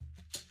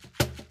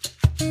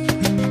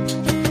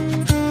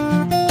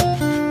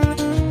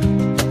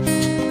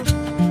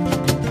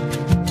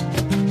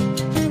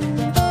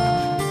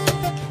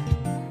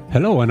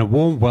Hello and a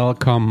warm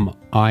welcome.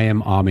 I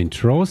am Armin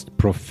Trost,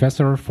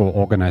 Professor for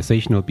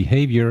Organizational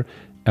Behavior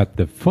at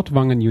the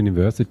Furtwangen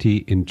University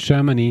in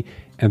Germany,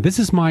 and this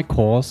is my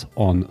course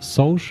on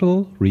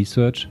social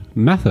research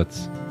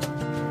methods.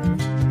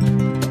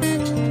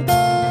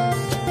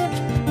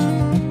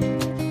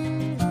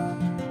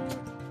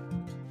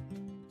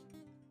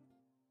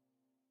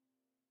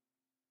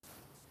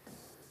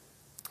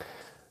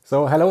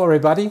 So hello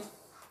everybody.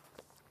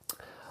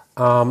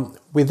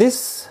 With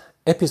this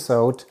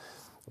episode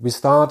we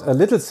start a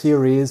little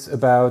series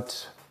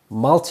about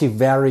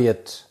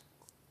multivariate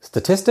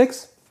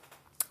statistics.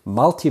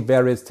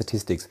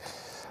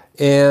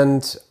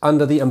 And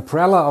under the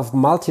umbrella of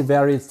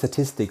multivariate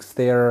statistics,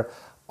 there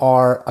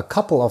are a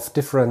couple of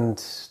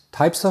different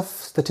types of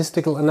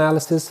statistical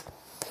analysis.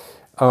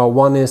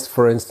 One is,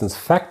 for instance,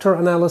 factor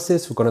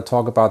analysis. We're going to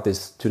talk about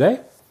this today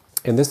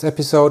in this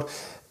episode.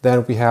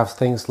 Then we have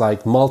things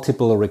like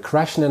multiple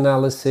regression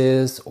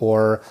analysis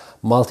or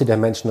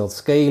multidimensional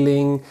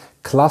scaling,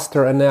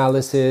 cluster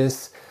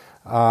analysis,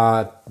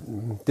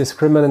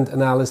 discriminant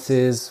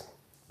analysis,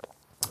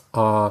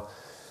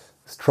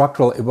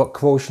 structural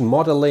quotient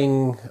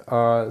modeling.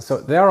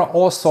 So there are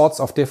all sorts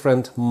of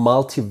different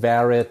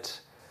multivariate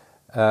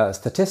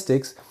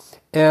statistics.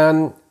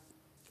 And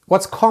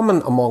what's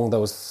common among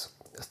those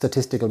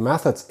statistical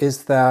methods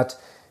is that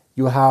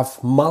you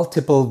have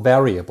multiple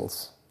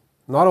variables.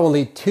 Not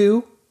only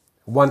two,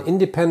 one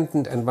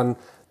independent and one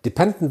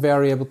dependent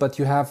variable, but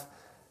you have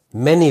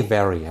many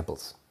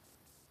variables.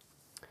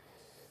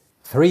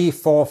 3,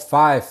 4,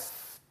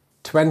 5,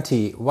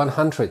 20,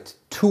 100,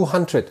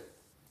 200.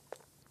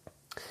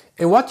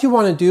 And what you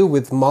want to do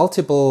with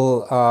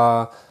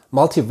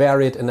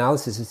multivariate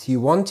analysis is you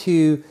want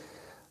to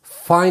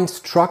find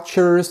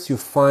structures, you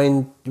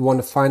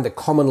want to find a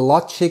common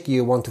logic,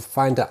 you want to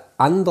find an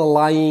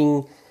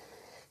underlying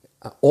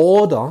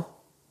order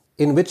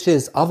in which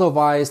is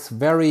otherwise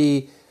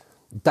very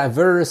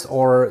diverse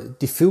or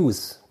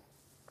diffuse.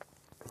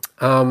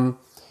 And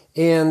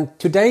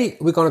today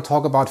we're going to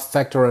talk about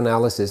factor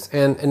analysis.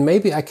 And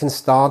maybe I can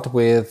start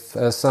with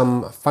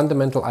some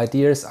fundamental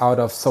ideas out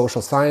of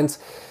social science.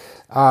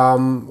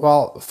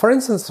 Well, for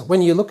instance,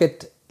 when you look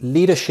at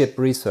leadership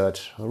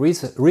research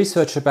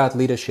about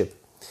leadership,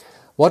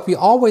 what we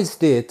always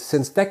did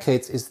since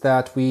decades is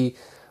that we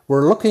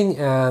were looking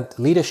at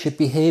leadership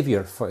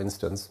behavior, for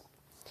instance.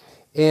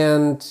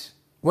 And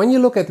when you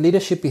look at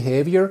leadership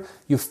behavior,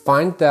 you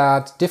find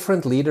that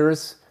different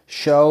leaders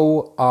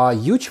show a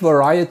huge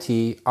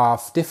variety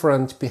of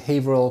different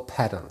behavioral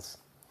patterns.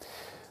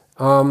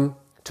 To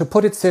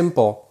put it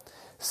simple,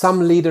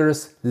 some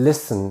leaders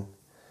listen,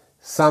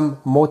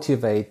 some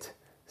motivate,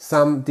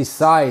 some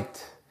decide,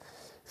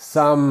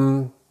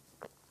 some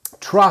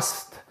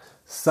trust,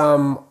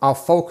 some are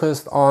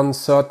focused on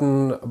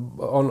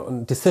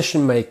on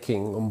decision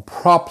making, on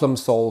problem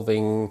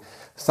solving,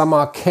 some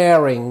are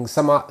caring,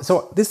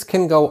 so this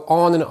can go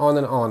on and on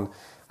and on.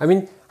 I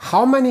mean,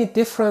 how many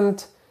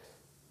different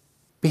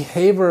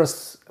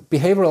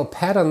behavioral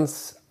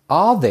patterns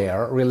are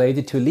there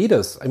related to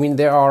leaders? I mean,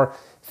 there are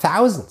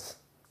thousands,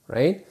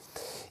 right?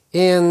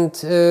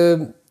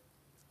 And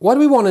what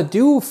we want to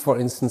do, for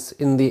instance,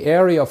 in the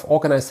area of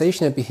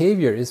organizational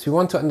behavior is we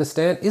want to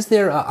understand, is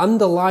there an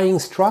underlying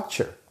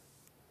structure,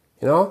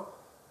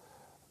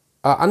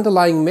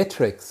 underlying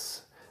metrics,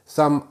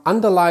 some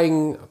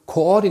underlying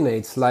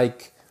coordinates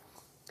like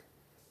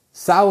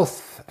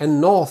south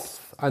and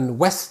north and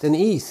west and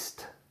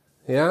east,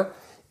 yeah?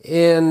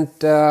 And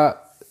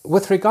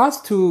with regards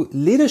to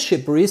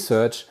leadership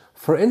research,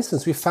 for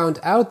instance, we found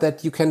out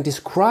that you can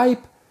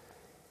describe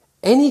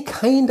any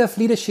kind of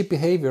leadership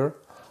behavior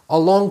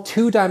along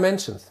two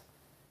dimensions.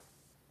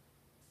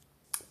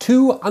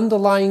 Two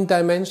underlying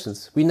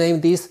dimensions. We name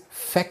these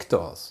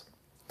factors.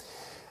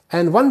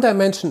 And one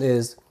dimension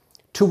is,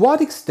 to what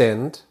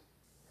extent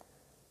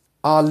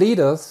are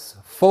leaders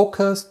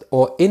focused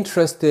or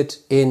interested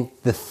in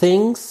the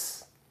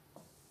things,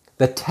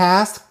 the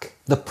task,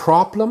 the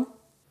problem?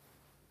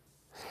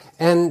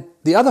 And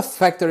the other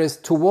factor is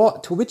to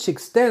which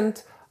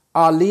extent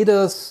are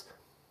leaders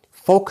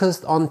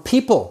focused on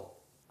people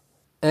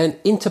and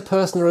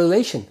interpersonal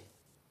relation.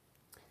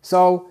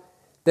 So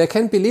there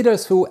can be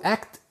leaders who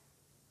act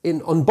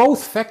on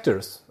both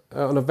factors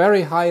on a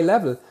very high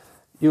level.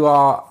 You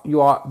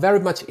are very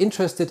much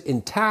interested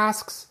in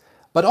tasks,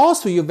 but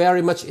also you're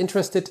very much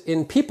interested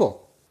in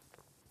people,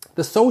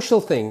 the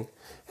social thing.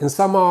 And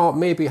some are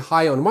maybe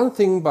high on one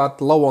thing,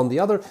 but low on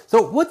the other.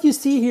 So what you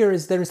see here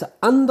is there is an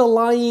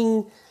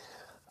underlying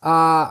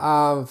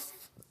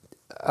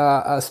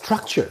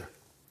structure.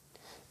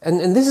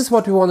 And this is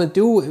what we want to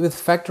do with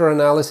factor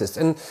analysis.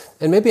 And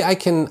maybe I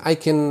can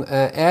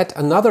add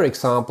another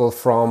example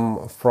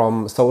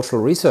from social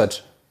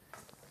research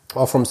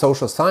or from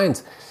social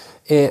science.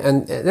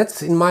 And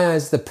that's, in my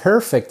eyes, the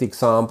perfect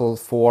example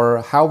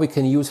for how we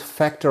can use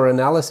factor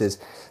analysis.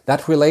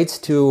 That relates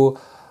to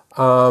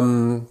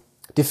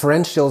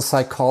differential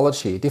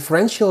psychology.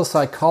 Differential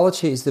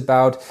psychology is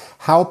about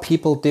how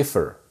people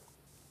differ,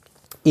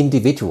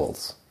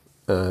 individuals.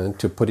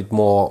 to put it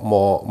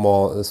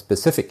more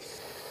specific.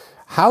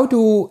 How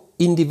do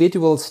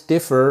individuals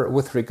differ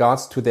with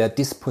regards to their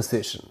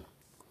disposition?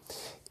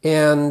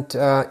 And,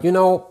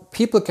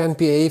 people can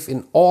behave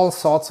in all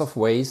sorts of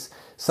ways.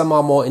 Some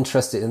are more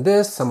interested in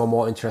this, some are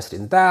more interested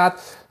in that,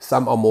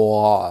 some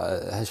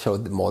are show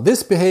more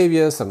this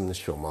behavior, some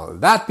show more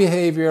that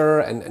behavior,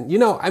 and you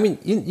know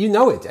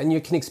it, and you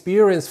can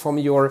experience from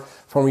your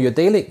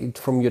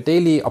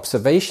daily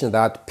observation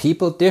that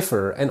people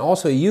differ, and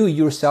also you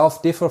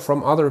yourself differ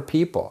from other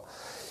people.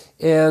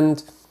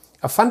 And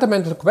a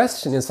fundamental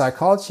question in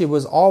psychology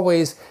was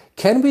always,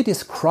 can we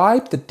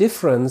describe the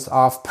difference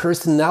of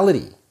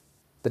personality?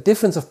 The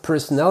difference of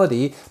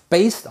personality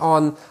based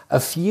on a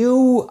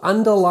few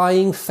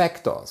underlying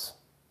factors,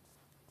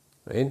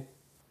 right?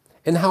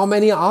 And how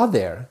many are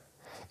there?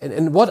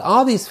 And what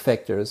are these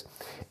factors?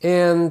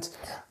 And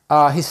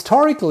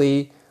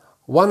historically,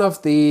 one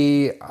of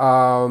the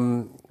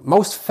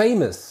most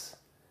famous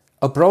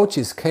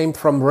approaches came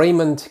from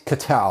Raymond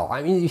Cattell.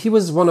 I mean, he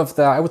was one of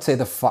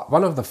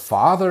the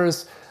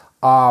fathers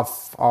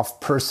of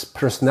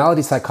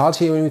personality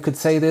psychology, when we could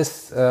say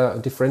this,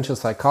 differential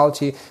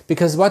psychology,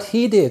 because what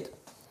he did,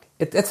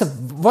 it's a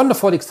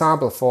wonderful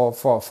example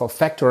for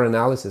factor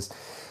analysis.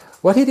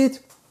 What he did,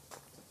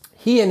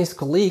 he and his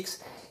colleagues,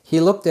 he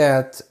looked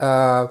at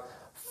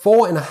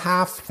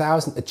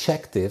 4,500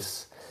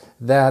 adjectives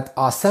that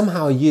are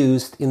somehow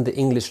used in the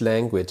English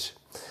language.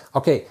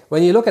 Okay,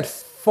 when you look at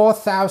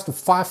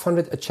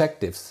 4,500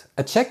 adjectives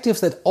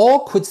that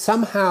all could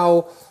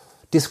somehow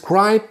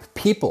describe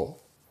people,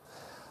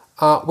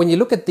 when you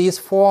look at these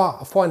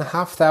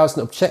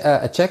 4,500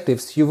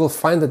 adjectives, you will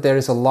find that there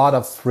is a lot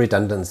of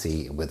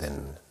redundancy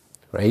within,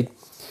 right?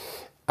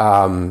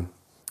 And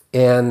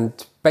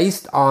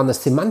based on the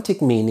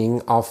semantic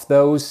meaning of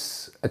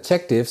those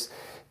adjectives,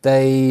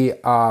 they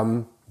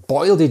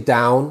boiled it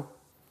down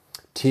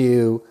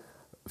to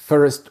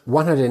first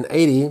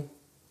 180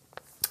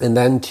 and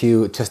then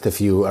to just a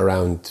few,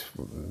 around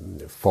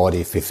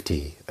 40,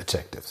 50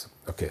 adjectives.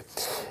 Okay.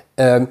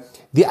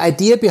 The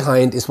idea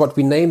behind is what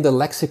we name the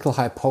lexical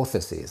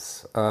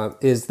hypothesis,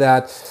 is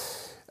that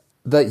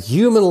the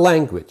human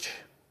language,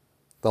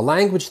 the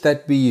language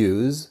that we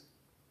use,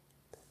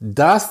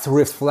 does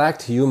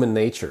reflect human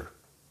nature.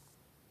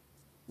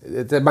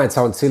 That might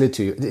sound silly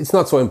to you. It's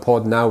not so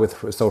important now with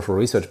social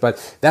research,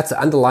 but that's the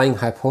underlying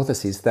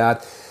hypothesis,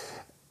 that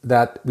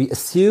we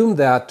assume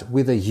that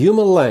with a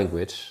human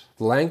language,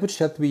 the language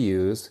that we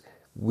use,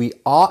 we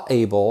are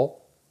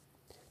able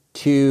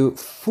to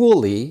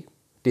fully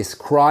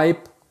describe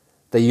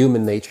the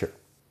human nature.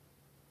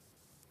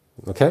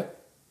 Okay?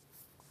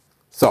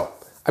 So,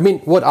 I mean,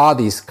 what are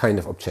these kind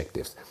of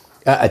adjectives?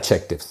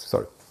 Adjectives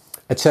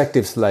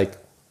like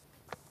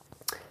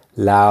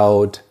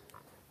loud,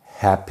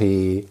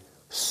 happy,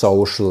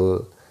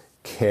 social,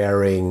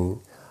 caring,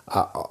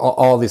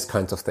 all these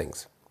kinds of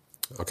things.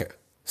 Okay,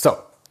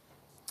 so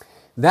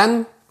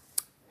then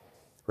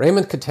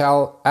Raymond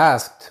Cattell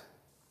asked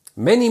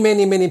many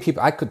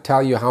people. I could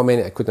tell you how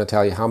many. I could not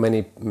tell you how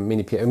many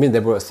people. I mean,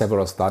 there were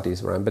several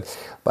studies around,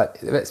 but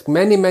it's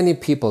many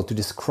people to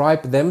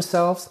describe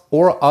themselves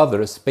or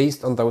others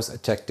based on those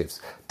adjectives.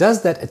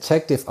 Does that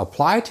adjective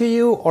apply to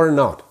you or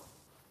not,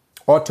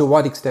 or to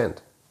what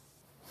extent?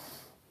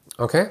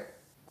 Okay,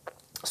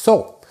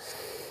 so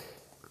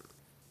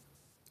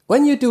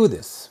when you do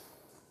this,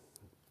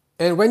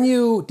 and when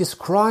you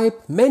describe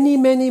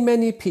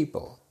many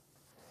people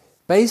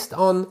based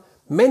on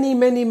many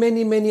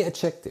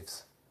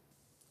adjectives,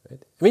 right?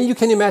 I mean, you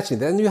can imagine,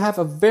 then you have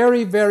a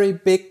very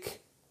big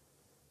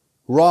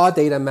raw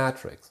data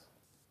matrix.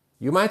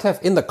 You might have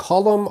in the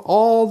column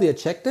all the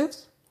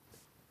adjectives,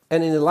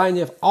 and in the line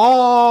you have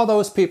all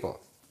those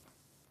people.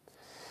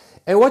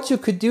 And what you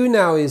could do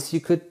now is you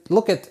could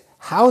look at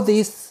how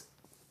these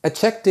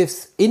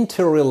adjectives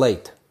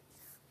interrelate.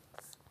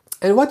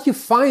 And what you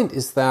find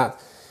is that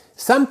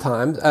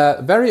sometimes,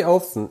 very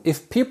often,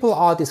 if people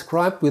are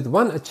described with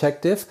one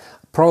adjective,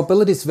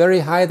 probability is very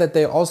high that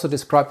they are also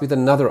described with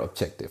another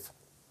adjective.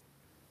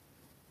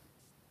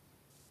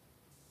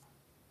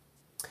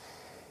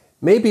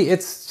 Maybe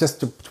it's, just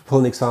to pull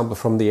an example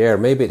from the air,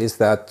 maybe it is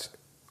that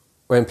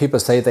when people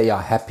say they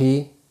are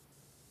happy,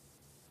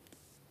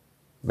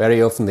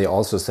 very often they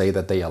also say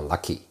that they are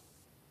lucky.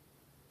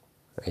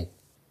 Right?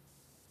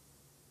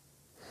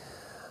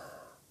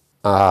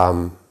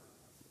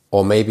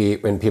 Or maybe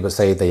when people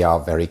say they are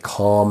very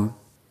calm,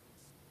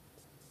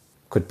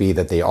 could be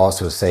that they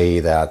also say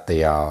that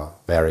they are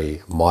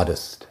very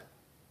modest,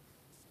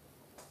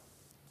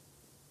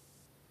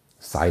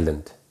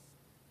 silent.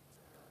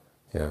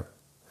 Yeah.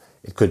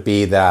 It could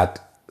be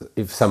that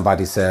if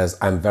somebody says,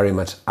 I'm very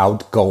much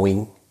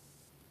outgoing,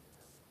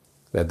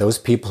 that those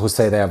people who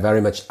say they are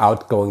very much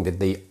outgoing, that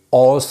they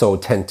also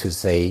tend to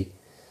say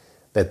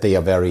that they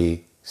are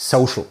very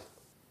social.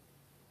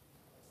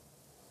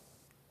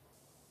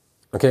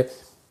 Okay,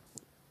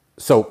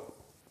 so,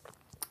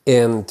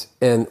 and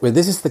when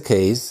this is the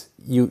case,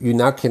 you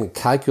now can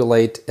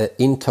calculate an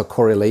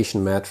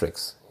intercorrelation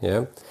matrix.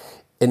 Yeah,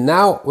 And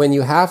now when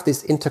you have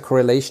this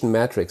intercorrelation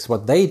matrix,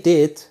 what they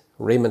did,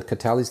 Raymond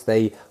Cattell, is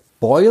they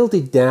boiled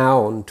it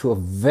down to a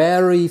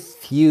very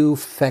few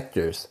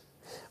factors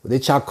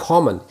which are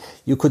common.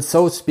 You could,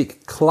 so to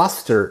speak,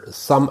 cluster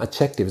some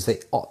adjectives.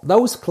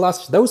 Those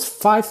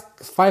five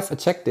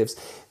adjectives,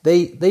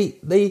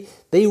 they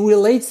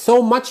relate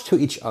so much to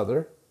each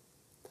other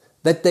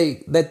that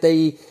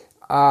they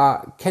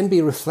can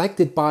be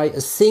reflected by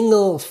a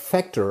single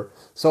factor.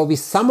 So we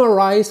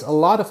summarize a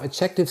lot of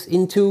adjectives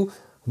into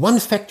one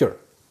factor.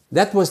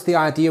 That was the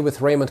idea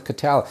with Raymond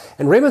Cattell.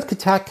 And Raymond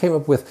Cattell came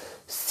up with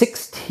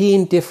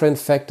 16 different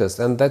factors,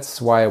 and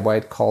that's why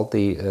it's called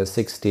the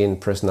 16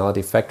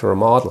 personality factor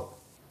model.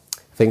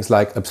 Things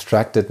like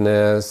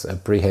abstractedness,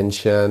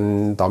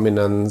 apprehension,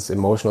 dominance,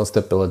 emotional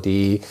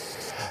stability,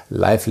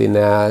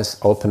 liveliness,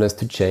 openness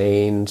to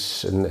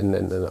change,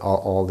 and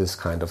all these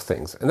kind of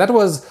things. And that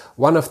was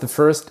one of the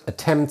first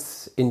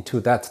attempts into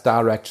that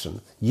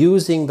direction,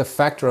 using the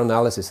factor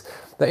analysis.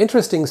 The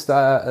interesting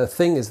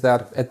thing is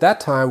that at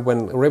that time,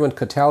 when Raymond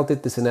Cattell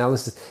did this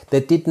analysis,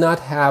 they did not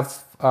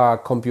have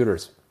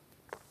computers,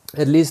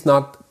 at least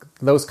not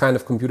those kind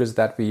of computers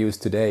that we use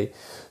today.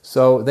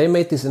 So they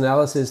made this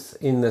analysis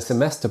in the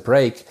semester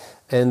break,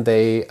 and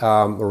they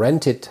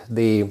rented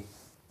the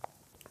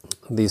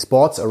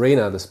sports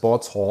arena, the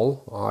sports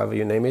hall, however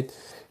you name it,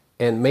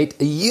 and made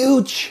a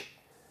huge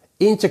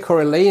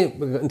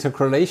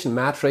intercorrelation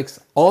matrix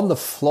on the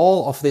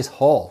floor of this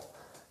hall.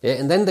 Yeah,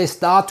 and then they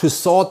start to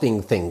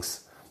sorting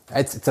things.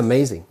 It's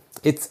amazing.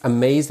 It's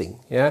amazing.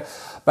 Yeah,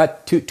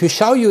 but to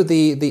show you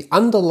the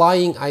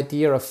underlying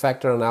idea of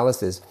factor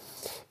analysis,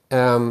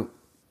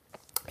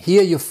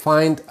 here you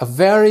find a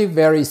very,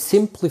 very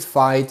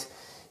simplified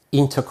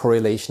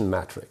intercorrelation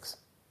matrix.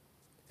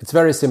 It's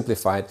very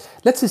simplified.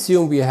 Let's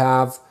assume we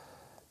have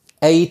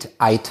 8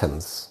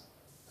 items.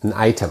 An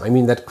item, I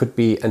mean, that could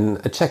be an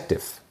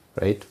adjective,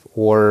 right?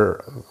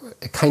 Or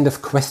a kind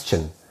of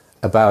question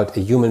about a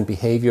human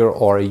behavior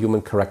or a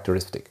human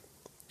characteristic.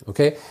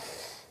 Okay?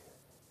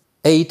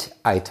 8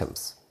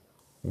 items,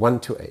 1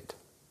 to 8.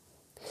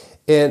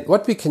 And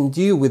what we can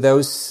do with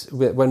those,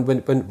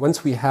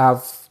 once we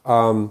have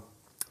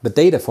the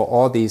data for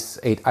all these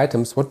 8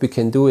 items, what we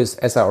can do is,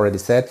 as I already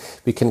said,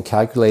 we can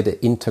calculate an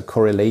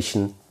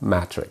intercorrelation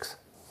matrix.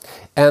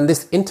 And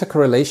this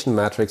intercorrelation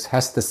matrix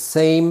has the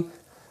same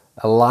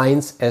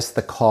lines as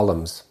the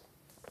columns.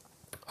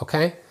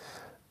 Okay?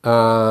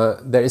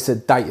 There is a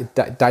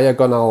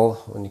diagonal,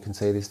 when you can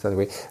say this that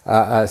way,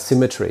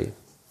 symmetry.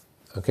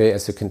 Okay,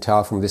 as you can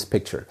tell from this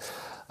picture.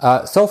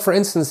 So, for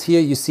instance, here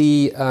you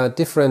see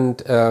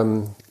different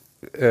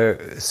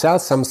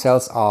cells. Some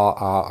cells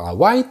are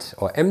white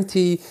or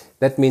empty.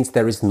 That means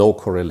there is no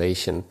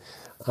correlation.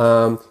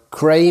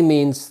 Gray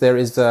means there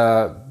is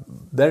a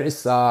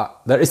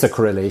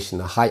correlation,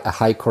 a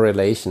high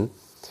correlation.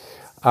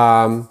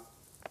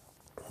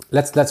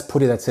 Let's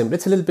put it that simple.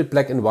 It's a little bit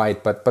black and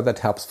white, but that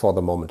helps for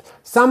the moment.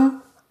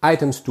 Some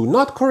items do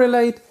not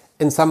correlate,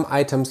 and some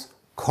items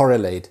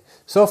correlate.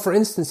 So, for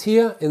instance,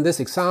 here in this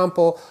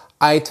example,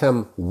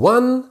 item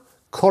 1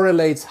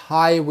 correlates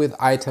high with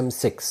item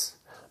 6,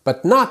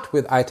 but not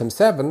with item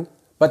 7,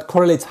 but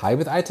correlates high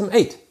with item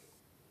 8.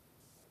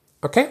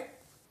 Okay?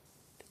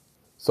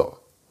 So,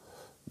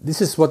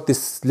 this is what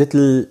this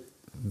little,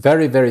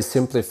 very, very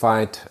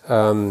simplified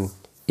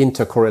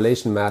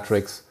intercorrelation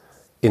matrix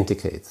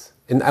indicates.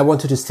 And I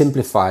wanted to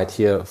simplify it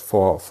here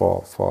for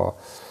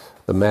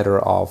the matter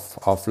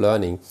of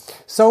learning.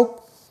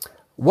 So,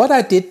 what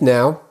I did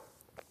now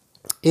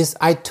is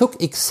I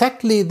took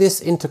exactly this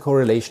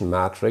intercorrelation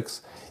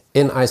matrix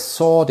and I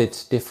sorted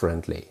it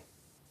differently.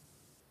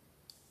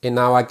 And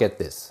now I get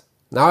this.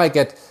 Now I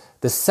get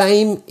the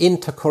same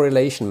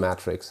intercorrelation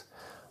matrix.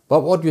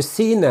 But what you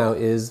see now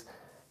is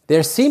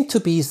there seem to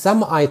be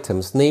some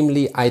items,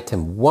 namely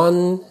item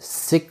 1,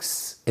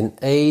 6 and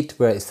 8,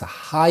 where it's a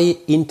high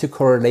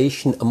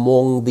intercorrelation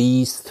among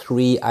these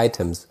 3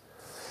 items.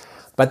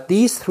 But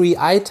these 3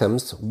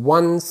 items,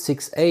 1,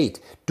 6, 8,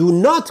 do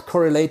not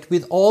correlate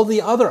with all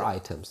the other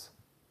items.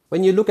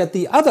 When you look at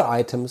the other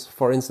items,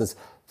 for instance,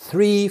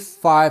 3,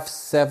 5,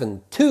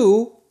 7,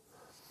 2,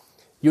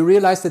 you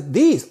realize that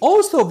these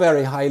also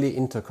very highly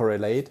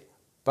intercorrelate,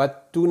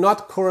 but do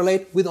not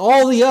correlate with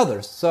all the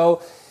others.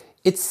 So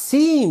it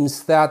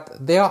seems that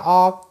there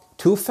are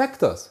 2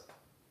 factors.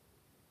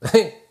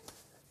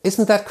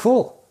 Isn't that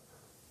cool?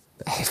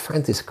 I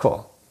find this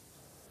cool.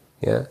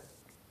 Yeah.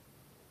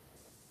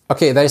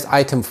 Okay, there's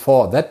item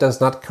 4. That does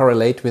not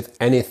correlate with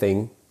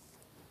anything.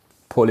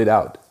 Pull it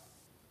out.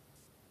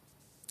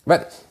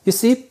 But you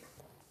see,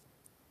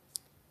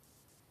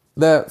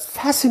 the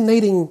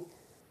fascinating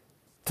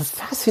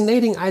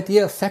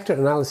idea of factor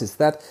analysis,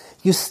 that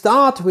you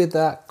start with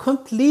a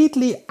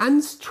completely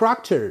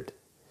unstructured,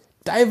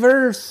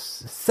 diverse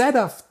set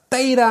of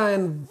data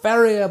and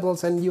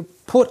variables, and you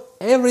put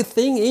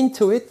everything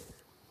into it.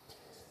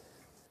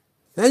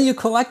 Then you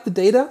collect the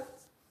data,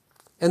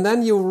 and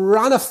then you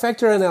run a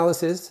factor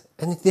analysis,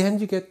 and at the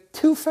end you get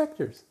 2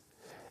 factors.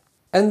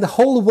 And the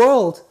whole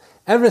world,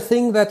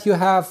 everything that you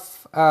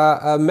have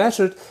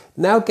measured,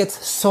 now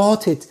gets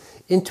sorted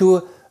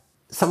into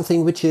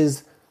something which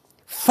is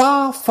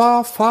far,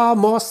 far, far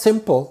more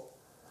simple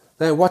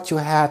than what you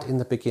had in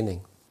the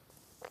beginning.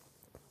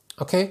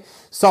 Okay,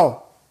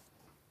 so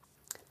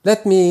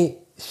let me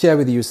share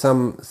with you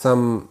some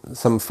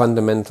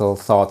fundamental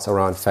thoughts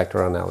around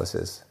factor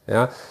analysis.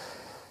 Yeah,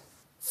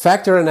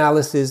 factor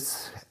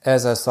analysis,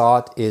 as I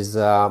thought, is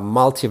a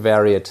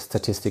multivariate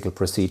statistical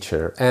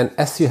procedure, and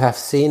as you have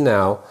seen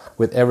now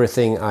with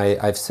everything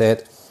I've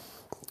said,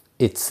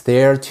 it's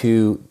there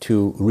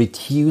to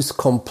reduce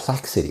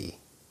complexity.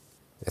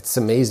 It's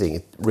amazing.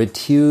 It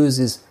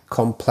reduces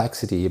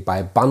complexity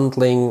by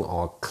bundling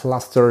or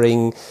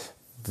clustering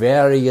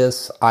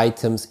various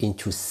items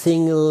into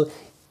single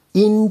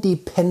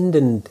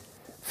independent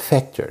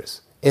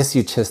factors, as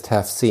you just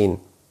have seen.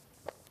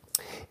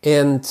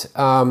 And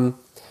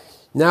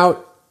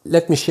now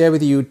let me share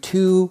with you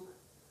two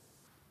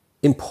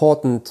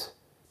important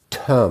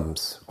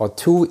terms or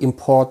two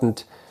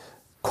important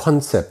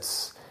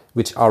concepts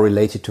which are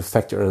related to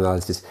factor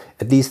analysis.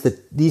 At least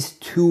these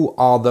two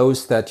are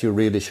those that you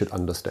really should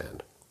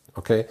understand.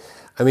 Okay,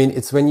 I mean,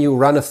 it's when you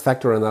run a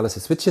factor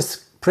analysis, which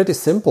is pretty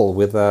simple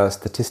with the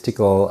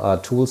statistical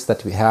tools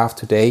that we have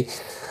today.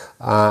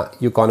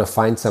 You're gonna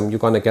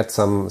get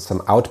some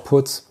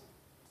outputs,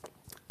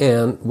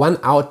 and one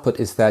output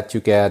is that you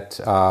get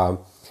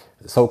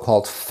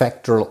so-called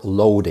factor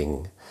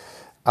loading.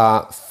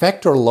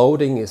 Factor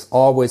loading is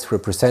always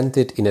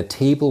represented in a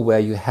table where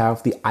you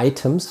have the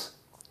items,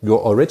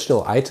 your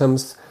original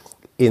items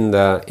in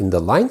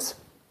the lines,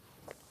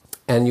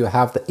 and you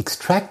have the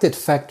extracted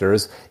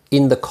factors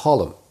in the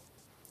column.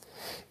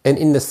 And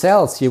in the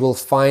cells, you will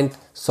find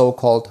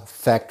so-called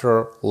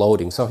factor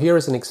loading. So here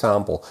is an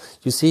example.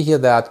 You see here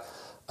that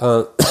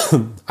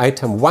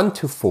item 1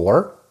 to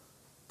 4,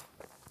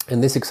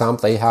 in this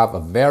example, they have a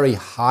very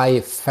high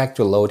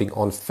factor loading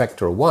on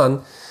factor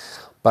 1,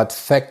 but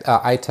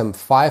item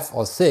 5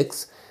 or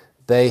 6,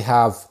 they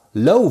have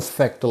low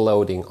factor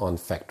loading on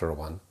factor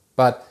 1.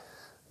 But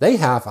they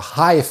have a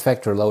high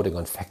factor loading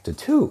on factor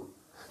 2.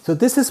 So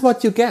this is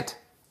what you get.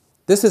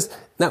 This is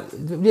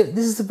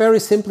a very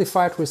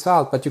simplified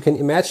result, but you can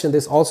imagine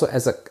this also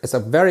as a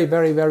very,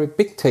 very, very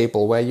big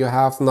table where you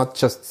have not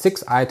just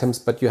 6 items,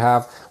 but you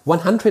have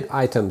 100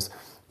 items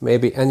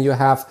maybe, and you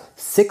have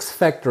 6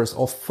 factors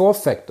or 4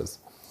 factors.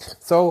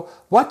 So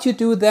what you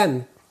do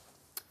then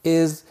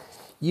is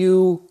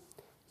you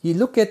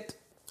look at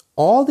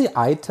all the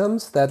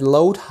items that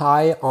load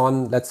high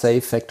on, let's say,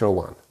 factor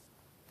 1.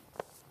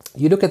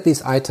 You look at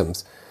these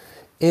items,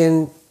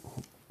 and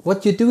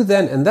what you do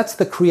then, and that's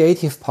the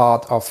creative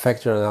part of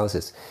factor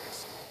analysis,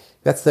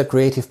 that's the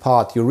creative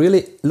part. You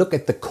really look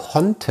at the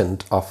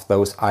content of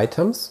those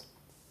items,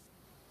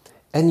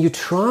 and you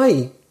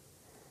try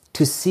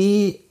to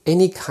see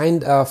any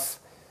kind of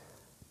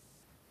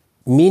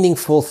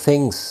meaningful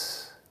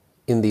things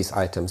in these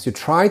items. You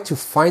try to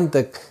find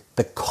the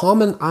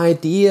common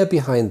idea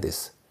behind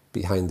these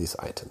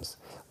items.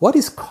 What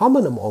is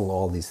common among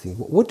all these things?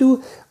 What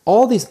do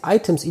all these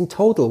items in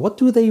total, what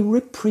do they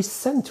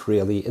represent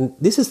really? And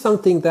this is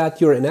something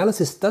that your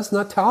analysis does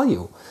not tell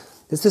you.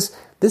 This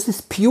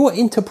is pure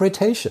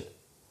interpretation,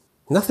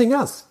 nothing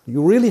else.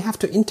 You really have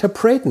to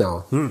interpret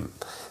now.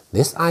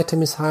 This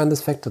item is high on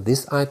this factor,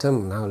 this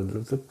item, now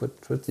look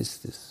what is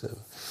this?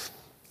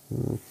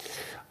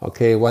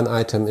 Okay, one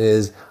item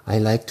is I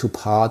like to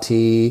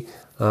party,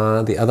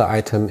 the other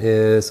item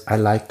is I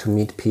like to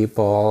meet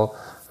people,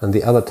 and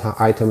the other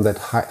item that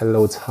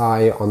loads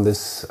high on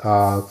this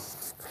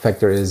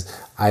factor is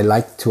I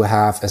like to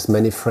have as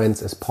many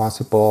friends as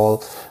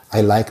possible.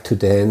 I like to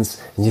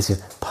dance. And you say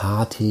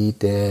party,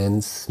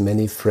 dance,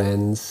 many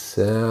friends.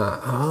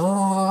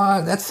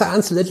 That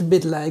sounds a little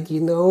bit like,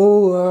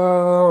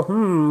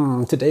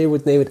 today we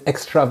would name it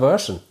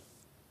extraversion.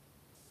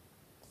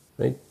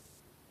 Right?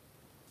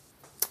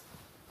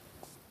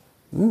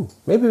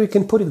 Maybe we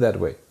can put it that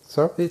way.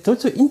 So it's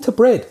also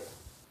interpret.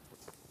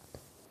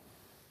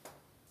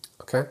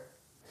 Okay?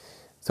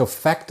 So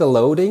factor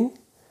loading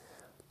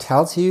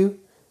tells you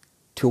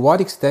to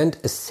what extent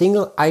a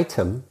single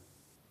item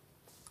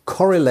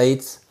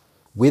correlates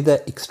with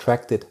the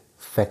extracted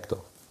factor.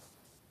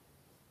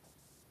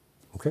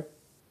 Okay?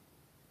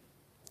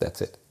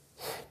 That's it.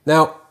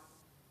 Now,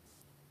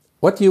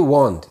 what you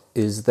want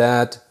is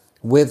that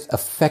with a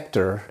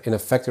factor, in a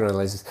factor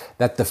analysis,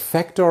 that the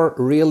factor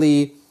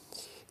really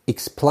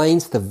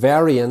explains the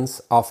variance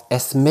of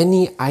as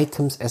many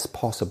items as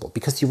possible,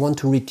 because you want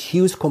to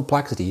reduce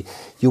complexity.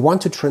 You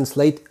want to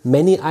translate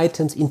many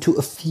items into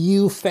a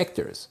few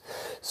factors.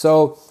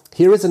 So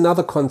here is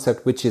another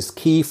concept which is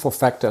key for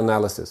factor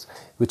analysis,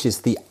 which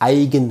is the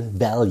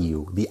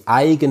eigenvalue. The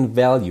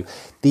eigenvalue.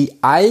 The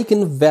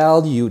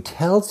eigenvalue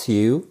tells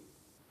you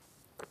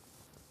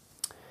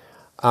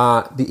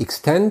the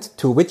extent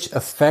to which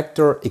a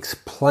factor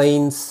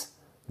explains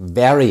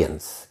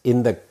variance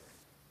in the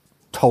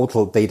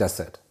total data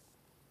set.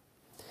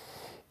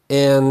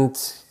 And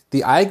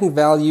the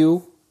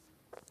eigenvalue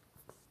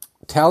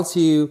tells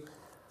you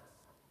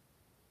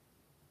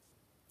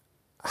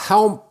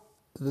how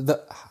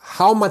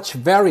how much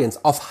variance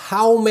of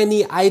how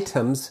many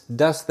items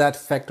does that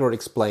factor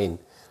explain.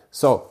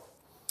 So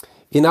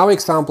in our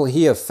example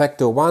here,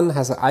 factor 1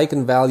 has an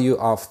eigenvalue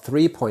of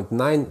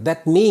 3.9.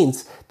 That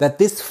means that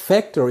this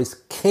factor is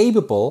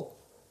capable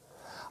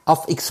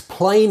of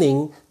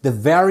explaining the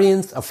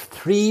variance of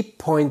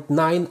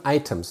 3.9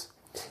 items.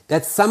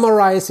 That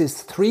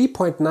summarizes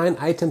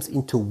 3.9 items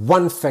into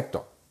one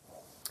factor.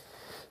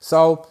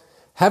 So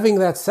having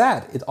that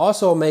said, it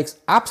also makes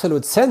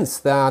absolute sense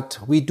that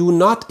we do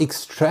not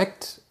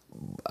extract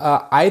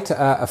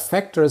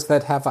factors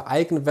that have an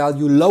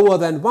eigenvalue lower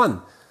than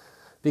 1.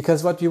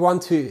 Because what we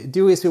want to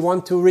do is we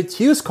want to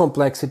reduce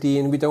complexity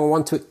and we don't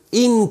want to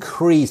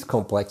increase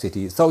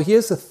complexity. So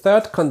here's the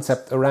third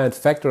concept around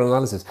factor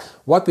analysis.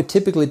 What we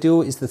typically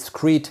do is the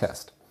scree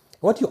test.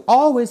 What you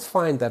always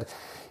find that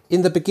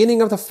in the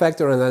beginning of the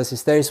factor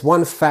analysis, there is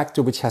one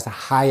factor which has a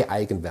high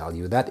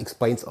eigenvalue. That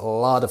explains a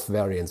lot of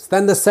variance.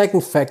 Then the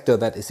second factor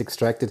that is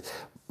extracted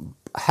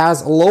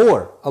has a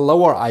lower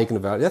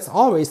eigenvalue. That's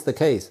always the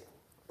case.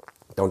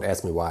 Don't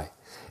ask me why.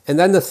 And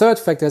then the third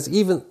factor has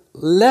even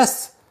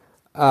less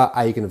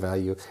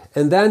eigenvalue.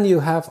 And then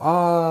you have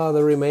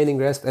the remaining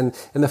rest. And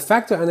the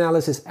factor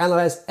analysis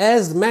analyzes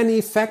as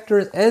many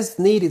factors as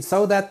needed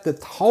so that the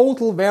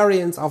total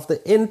variance of the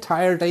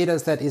entire data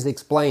set is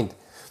explained.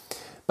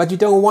 But you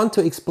don't want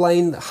to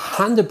explain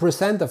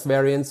 100% of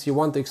variance, you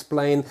want to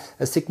explain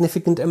a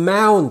significant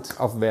amount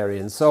of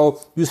variance.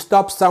 So you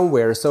stop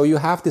somewhere. So you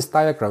have this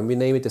diagram, we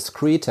name it the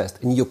scree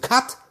test, and you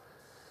cut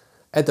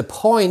at the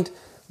point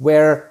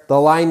where the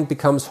line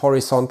becomes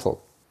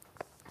horizontal.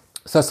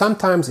 So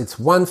sometimes it's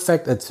one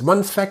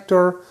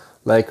factor,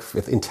 like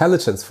with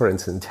intelligence, for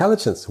instance.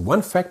 Intelligence,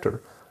 one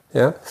factor,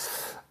 yeah,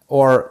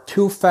 or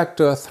 2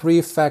 factor,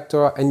 3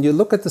 factor, and you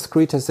look at the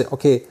scree test and say,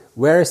 okay,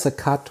 where is the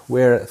cut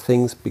where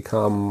things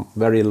become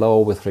very low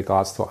with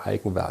regards to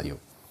eigenvalue?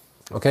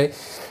 Okay,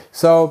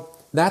 so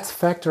that's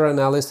factor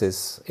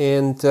analysis,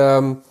 and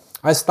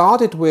I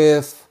started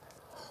with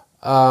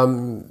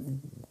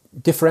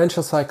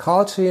differential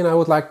psychology, and I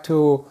would like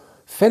to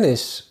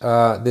finish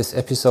this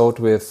episode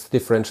with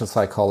differential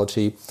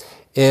psychology.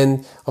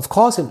 And of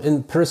course,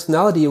 in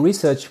personality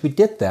research, we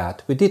did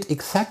that. We did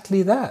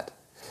exactly that.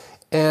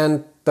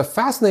 And the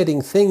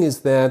fascinating thing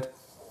is that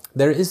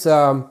there is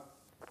a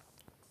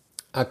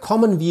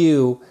common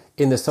view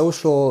in the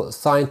social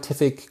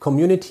scientific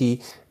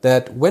community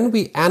that when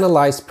we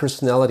analyze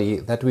personality,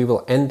 that we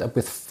will end up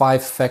with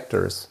 5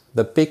 factors,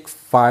 the big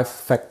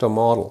 5-factor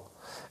model.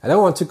 I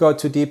don't want to go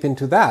too deep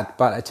into that,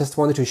 but I just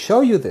wanted to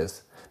show you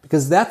this,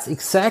 because that's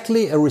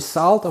exactly a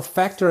result of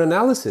factor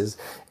analysis.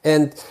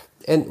 And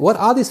what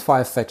are these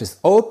 5 factors?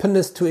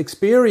 Openness to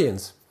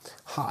experience.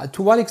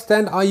 To what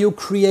extent are you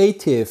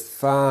creative?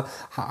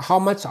 How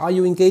much are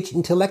you engaged in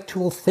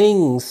intellectual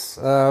things?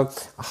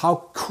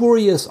 How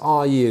curious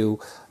are you?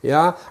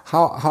 Yeah,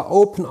 how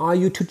open are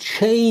you to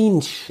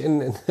change?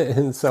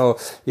 And so,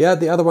 yeah,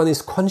 the other one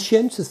is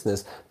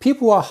conscientiousness.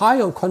 People who are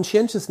high on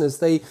conscientiousness,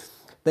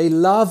 they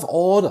love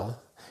order,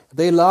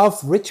 they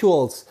love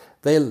rituals,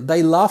 they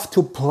love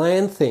to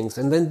plan things,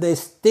 and then they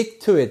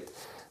stick to it.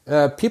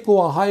 People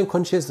who are high on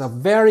conscientiousness are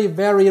very,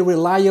 very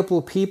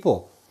reliable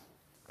people.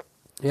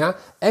 Yeah,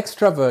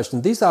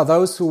 extraversion. These are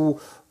those who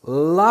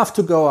love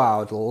to go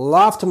out,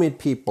 love to meet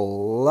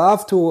people,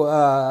 love to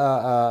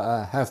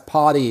have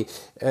party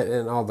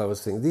and all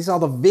those things. These are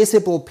the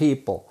visible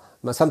people.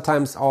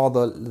 Sometimes are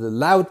the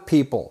loud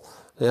people.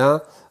 Yeah,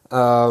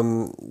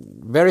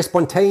 very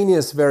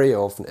spontaneous very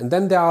often. And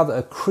then there are the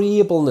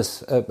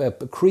agreeableness.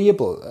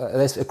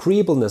 There's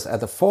agreeableness at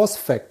the 4th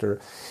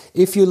factor.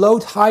 If you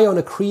load high on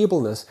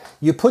agreeableness,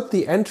 you put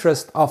the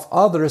interest of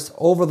others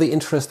over the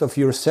interest of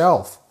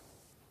yourself.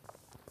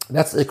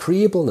 That's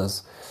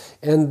agreeableness.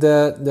 And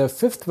the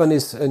 5th one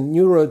is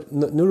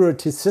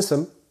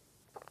neuroticism.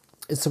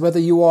 It's whether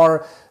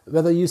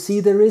you see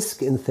the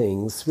risk in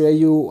things, where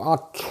you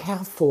are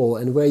careful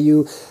and where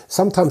you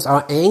sometimes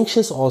are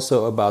anxious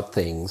also about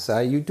things.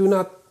 You do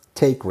not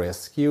take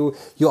risk. You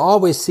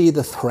always see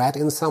the threat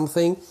in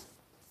something,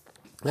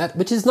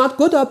 which is not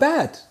good or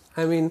bad.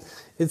 I mean,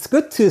 it's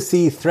good to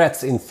see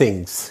threats in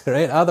things,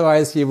 right?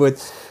 Otherwise you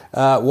would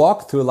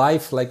walk through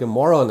life like a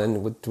moron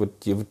and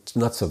you would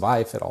not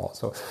survive at all.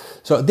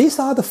 So these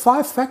are the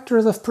 5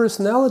 factors of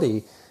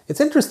personality. It's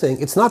interesting.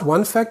 It's not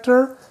 1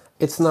 factor.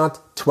 It's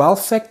not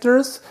 12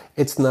 factors.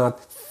 It's not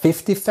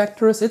 50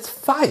 factors. It's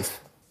 5.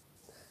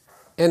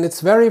 And it's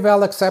very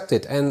well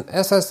accepted. And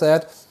as I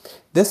said,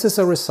 this is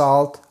a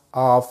result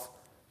of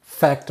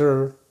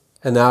factor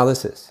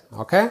analysis.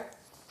 Okay?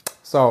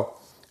 So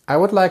I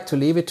would like to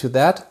leave it to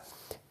that.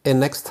 And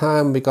next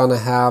time we're going to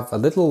have a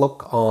little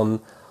look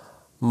on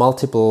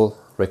multiple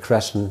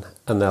regression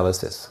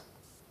analysis.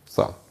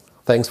 So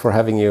thanks for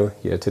having you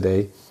here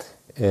today,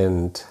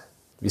 and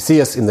we see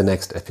us in the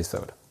next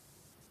episode.